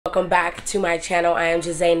Welcome back to my channel. I am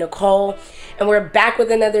𝚲𝚃 Nicole, and we're back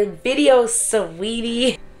with another video,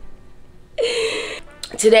 sweetie.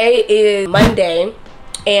 Today is Monday,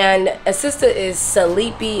 and a sister is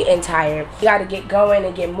sleepy and tired. You gotta get going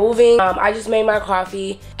and get moving. I just made my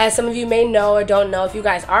coffee. As some of you may know or don't know, if you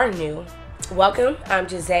guys are new, welcome. I'm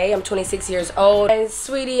𝚲𝚃. I'm 26 years old. And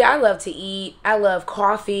sweetie, I love to eat. I love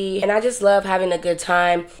coffee. And I just love having a good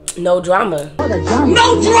time. No drama.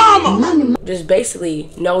 No drama! Just basically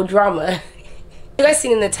no drama. You guys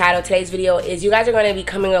seen in the title, today's video is you guys are going to be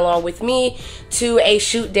coming along with me to a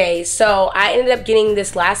shoot day. So I ended up getting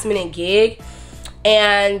this last minute gig.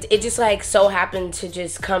 And it just like so happened to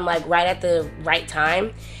just come like right at the right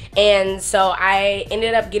time. And so I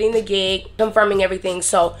ended up getting the gig, confirming everything.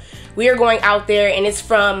 So we are going out there, and it's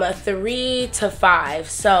from 3 to 5.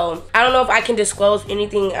 So I don't know if I can disclose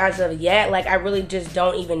anything as of yet. Like, I really just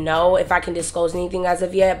don't even know if I can disclose anything as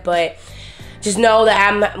of yet. But just know that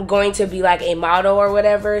I'm going to be like a model or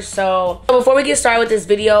whatever. So before we get started with this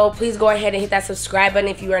video, please go ahead and hit that subscribe button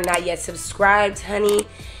if you are not yet subscribed, honey.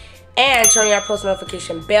 And turn on your post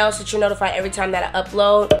notification bell so that you're notified every time that I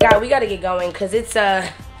upload. God, we gotta get going because it's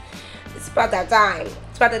about that time.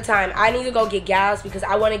 It's about that time. I need to go get gas because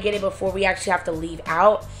I want to get it before we actually have to leave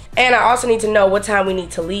out. And I also need to know what time we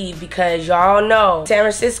need to leave because y'all know San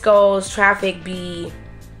Francisco's traffic be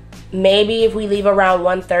maybe if we leave around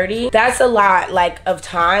 1:30. That's a lot like of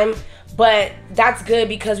time, but that's good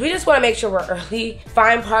because we just want to make sure we're early,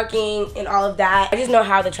 find parking and all of that. I just know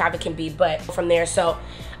how the traffic can be, but from there. So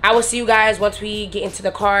I will see you guys once we get into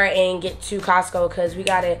the car and get to Costco because we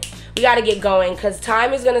gotta get going because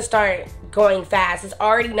time is gonna start going fast. It's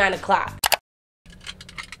already 9 o'clock.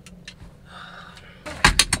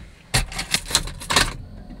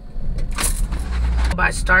 By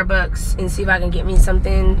Starbucks and see if I can get me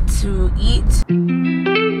something to eat.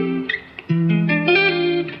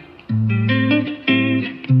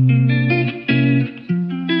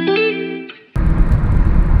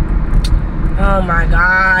 Oh my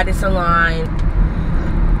God, it's a line.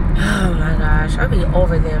 Oh my gosh, I'll be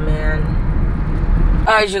over there, man.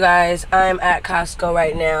 Alright, you guys, I'm at Costco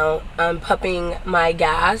right now. I'm pumping my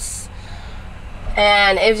gas.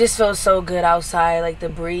 And it just feels so good outside. Like, the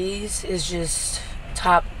breeze is just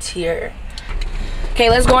top tier. Okay,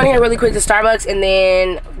 let's go in here really quick to Starbucks and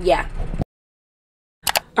then, yeah.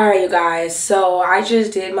 Alright, you guys, so I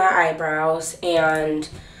just did my eyebrows and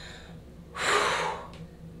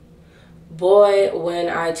boy, when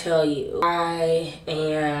I tell you, I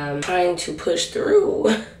am trying to push through.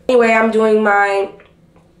 Anyway, I'm doing my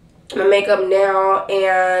makeup now,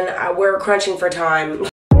 and we're crunching for time.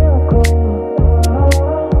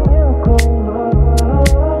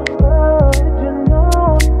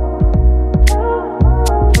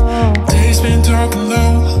 Days been talking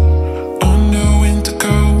low on the winter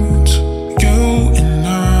coats. You and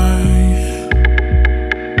I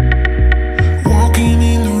walking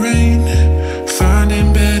in the rain,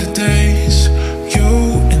 finding better days, you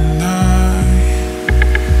and I.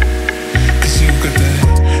 'Cause you got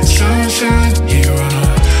that sunshine here on a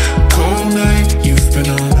cold night. You've been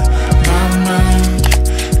on my mind.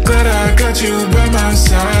 Glad I got you by my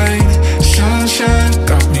side. Sunshine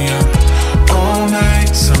got me up all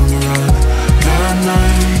night. Summer on my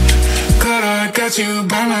mind. Glad I got you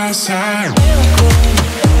by my side.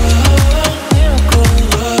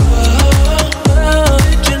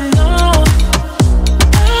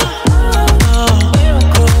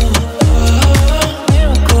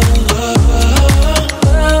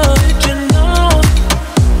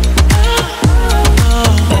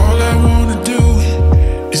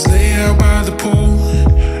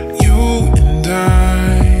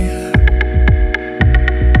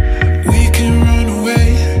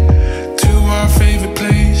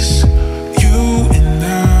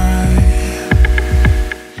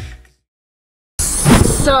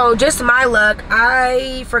 So just my luck,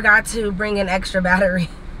 I forgot to bring an extra battery.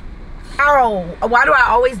 Ow, why do I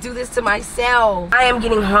always do this to myself? I am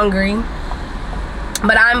getting hungry,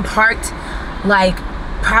 but I'm parked like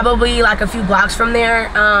probably like a few blocks from there.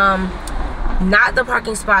 Not the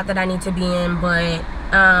parking spot that I need to be in, but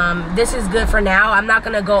this is good for now. I'm not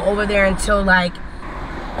gonna go over there until like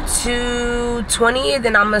 2:20,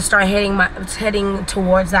 then I'm gonna start heading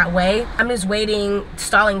towards that way. I'm just waiting,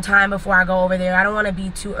 stalling time before I go over there. I don't want to be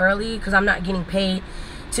too early because I'm not getting paid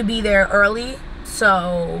to be there early.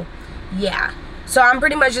 So yeah, so I'm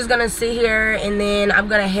pretty much just gonna sit here and then I'm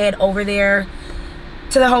gonna head over there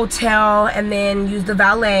to the hotel and then use the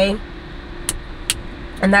valet,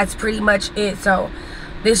 and that's pretty much it. So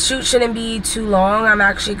this shoot shouldn't be too long. I'm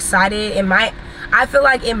actually excited. I feel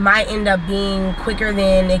like it might end up being quicker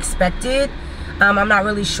than expected. I'm not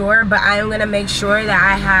really sure, but I am gonna make sure that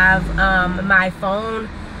I have my phone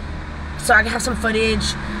so I can have some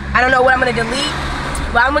footage. I don't know what I'm gonna delete,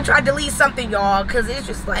 but I'm gonna try to delete something, y'all, because it's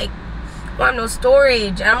just like, I don't have no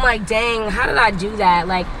storage. And I'm like, dang, how did I do that?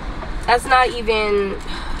 Like, that's not even,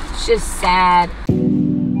 it's just sad.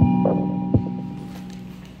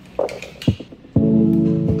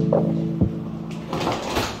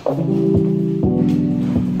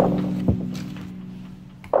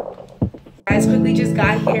 Guys, quickly just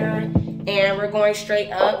got here and we're going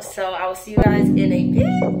straight up, so I will see you guys in a bit.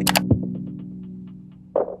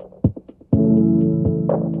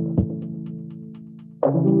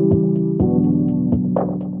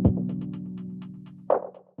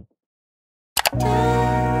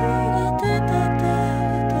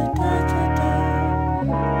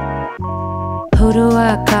 Who do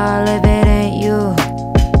I call if it ain't you?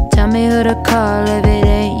 Tell me who to call if it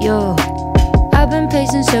ain't you. I've been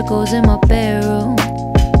pacing circles in my bedroom.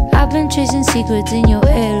 I've been chasing secrets in your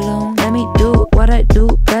heirloom. Let me do what I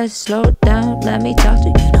do best. Slow down, let me talk to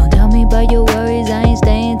you. Don't tell me about your worries, I ain't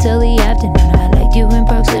staying till the afternoon. I liked you in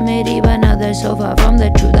proximity, but now they're so far from the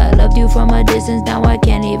truth. I loved you from a distance, now I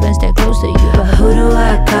can't even stay close to you. But who do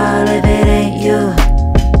I call if it ain't you?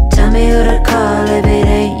 Tell me who to call if it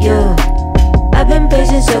ain't you. I've been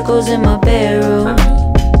pacing circles in my bedroom.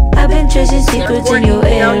 I've been chasing secrets in your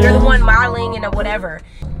heirloom. You're the one modeling and whatever.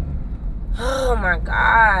 Oh my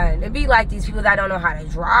God. It'd be like these people that don't know how to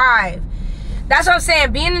drive. That's what I'm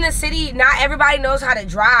saying. Being in the city, not everybody knows how to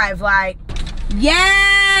drive. Like,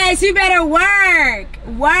 yes, you better work.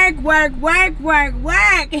 Work, work, work, work,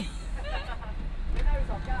 work.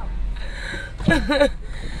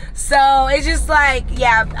 So it's just like,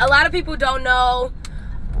 yeah, a lot of people don't know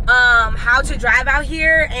how to drive out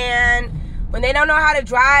here, and when they don't know how to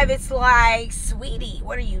drive, it's like, sweetie,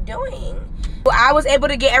 what are you doing? I was able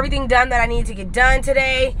to get everything done that I needed to get done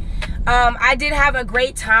today. I did have a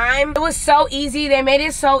great time. It was so easy. They made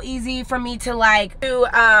it so easy for me to like do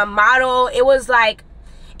model. It was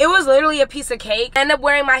literally a piece of cake. I ended up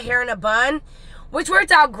wearing my hair in a bun, which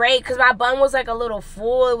worked out great because my bun was like a little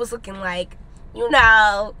full. It was looking like, you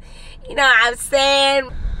know what I'm saying.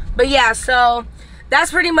 But yeah, so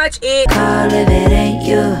that's pretty much it. Call if it ain't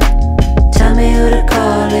you. Tell me who to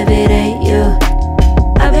call if it ain't you.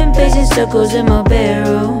 I've been pacing circles in my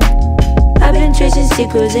bedroom. I've been chasing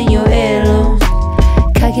secrets in your heirlooms.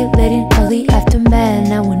 Calculating all the aftermath.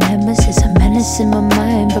 Now a nemesis, a menace in my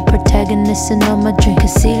mind, but protagonist in all my drink,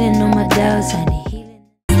 concealing all my doubts. I need healing.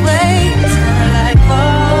 Wait.